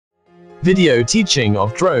Video teaching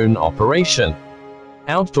of drone operation.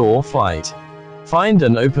 Outdoor flight. Find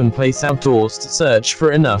an open place outdoors to search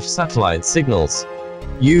for enough satellite signals.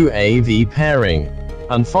 UAV pairing.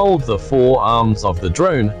 Unfold the four arms of the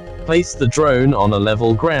drone, place the drone on a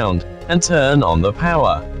level ground, and turn on the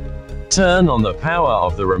power. Turn on the power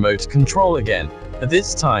of the remote control again. At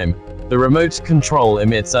this time, the remote control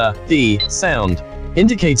emits a D sound,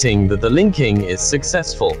 indicating that the linking is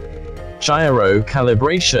successful. Gyro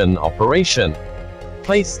calibration operation.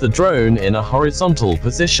 Place the drone in a horizontal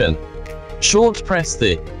position. Short press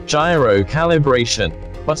the gyro calibration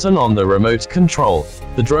button on the remote control.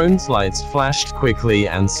 The drone's lights flashed quickly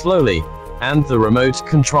and slowly, and the remote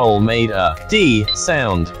control made a D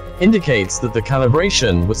sound, indicates that the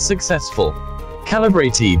calibration was successful.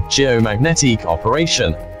 Calibrated geomagnetic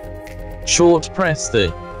operation. Short press the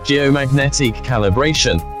geomagnetic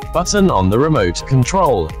calibration button on the remote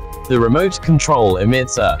control. The remote control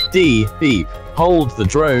emits a D beep. Hold the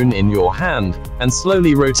drone in your hand, and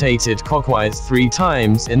slowly rotate it clockwise 3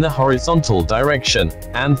 times in the horizontal direction,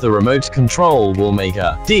 and the remote control will make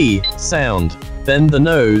a D sound. Then the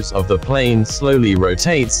nose of the plane slowly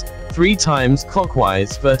rotates 3 times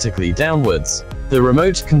clockwise vertically downwards. The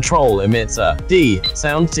remote control emits a D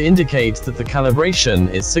sound to indicate that the calibration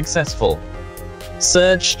is successful.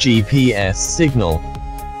 Search GPS signal.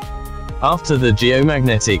 After the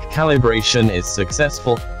geomagnetic calibration is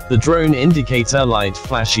successful, the drone indicator light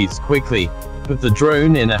flashes quickly. Put the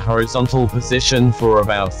drone in a horizontal position for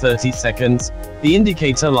about 30 seconds. The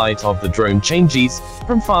indicator light of the drone changes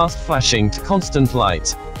from fast flashing to constant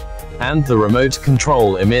light, and the remote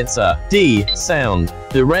control emits a D sound.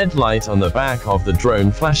 The red light on the back of the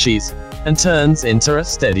drone flashes and turns into a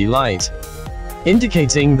steady light,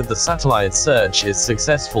 indicating that the satellite search is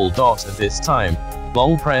successful. At this time,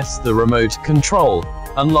 long press the remote control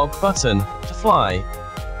unlock button to fly.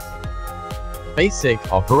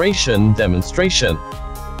 Basic operation demonstration.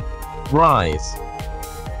 Rise.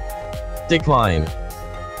 Decline.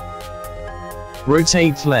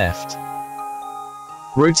 Rotate left.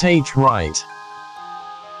 Rotate right.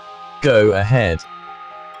 Go ahead.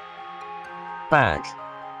 Back.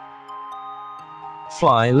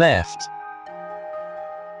 Fly left.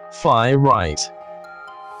 Fly right.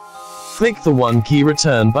 Click the 1-key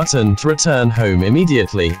return button to return home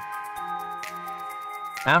immediately.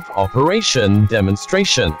 App operation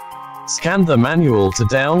demonstration. Scan the manual to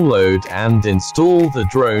download and install the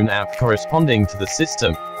drone app corresponding to the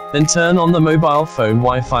system. Then turn on the mobile phone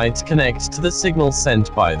Wi-Fi to connect to the signal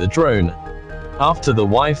sent by the drone. After the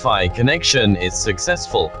Wi-Fi connection is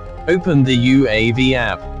successful, open the UAV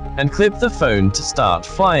app and clip the phone to start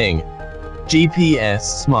flying. GPS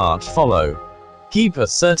Smart Follow. Keep a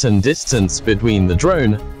certain distance between the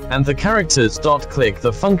drone and the characters. Click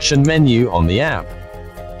the function menu on the app.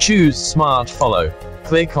 Choose Smart Follow.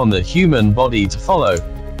 Click on the human body to follow.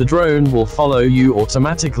 The drone will follow you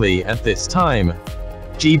automatically at this time.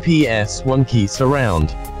 GPS 1-key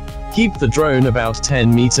surround. Keep the drone about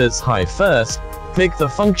 10 meters high first. Click the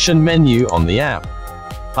function menu on the app.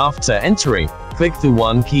 After entering, click the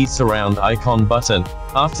 1-key surround icon button.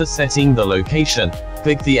 After setting the location,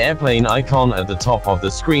 click the airplane icon at the top of the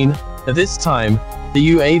screen. At this time,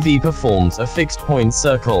 the UAV performs a fixed point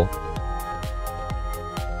circle.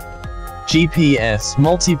 GPS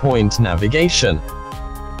multi-point navigation.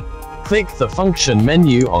 Click the function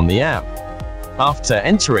menu on the app. After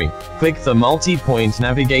entering, click the multi-point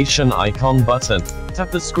navigation icon button.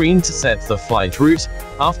 Tap the screen to set the flight route.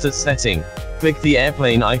 After setting, click the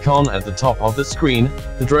airplane icon at the top of the screen.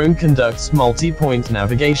 The drone conducts multi-point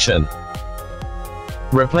navigation.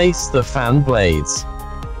 Replace the fan blades.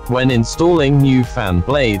 When installing new fan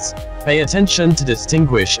blades, pay attention to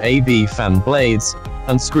distinguish A/B fan blades.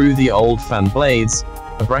 Unscrew the old fan blades.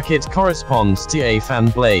 A bracket corresponds to A fan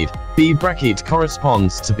blade. B bracket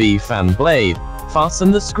corresponds to B fan blade.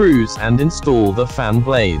 Fasten the screws and install the fan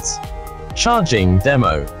blades. Charging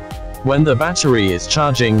demo. When the battery is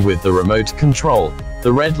charging with the remote control,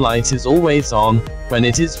 the red light is always on. When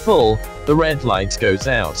it is full, the red light goes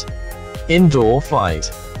out. Indoor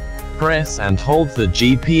flight. Press and hold the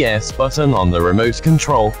GPS button on the remote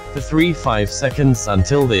control for 3-5 seconds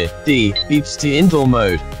until the D beeps to indoor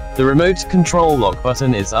mode. The remote control lock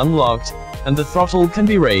button is unlocked, and the throttle can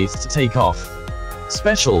be raised to take off.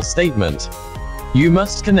 Special statement. You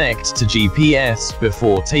must connect to GPS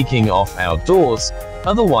before taking off outdoors,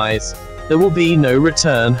 otherwise, there will be no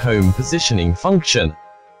return home positioning function.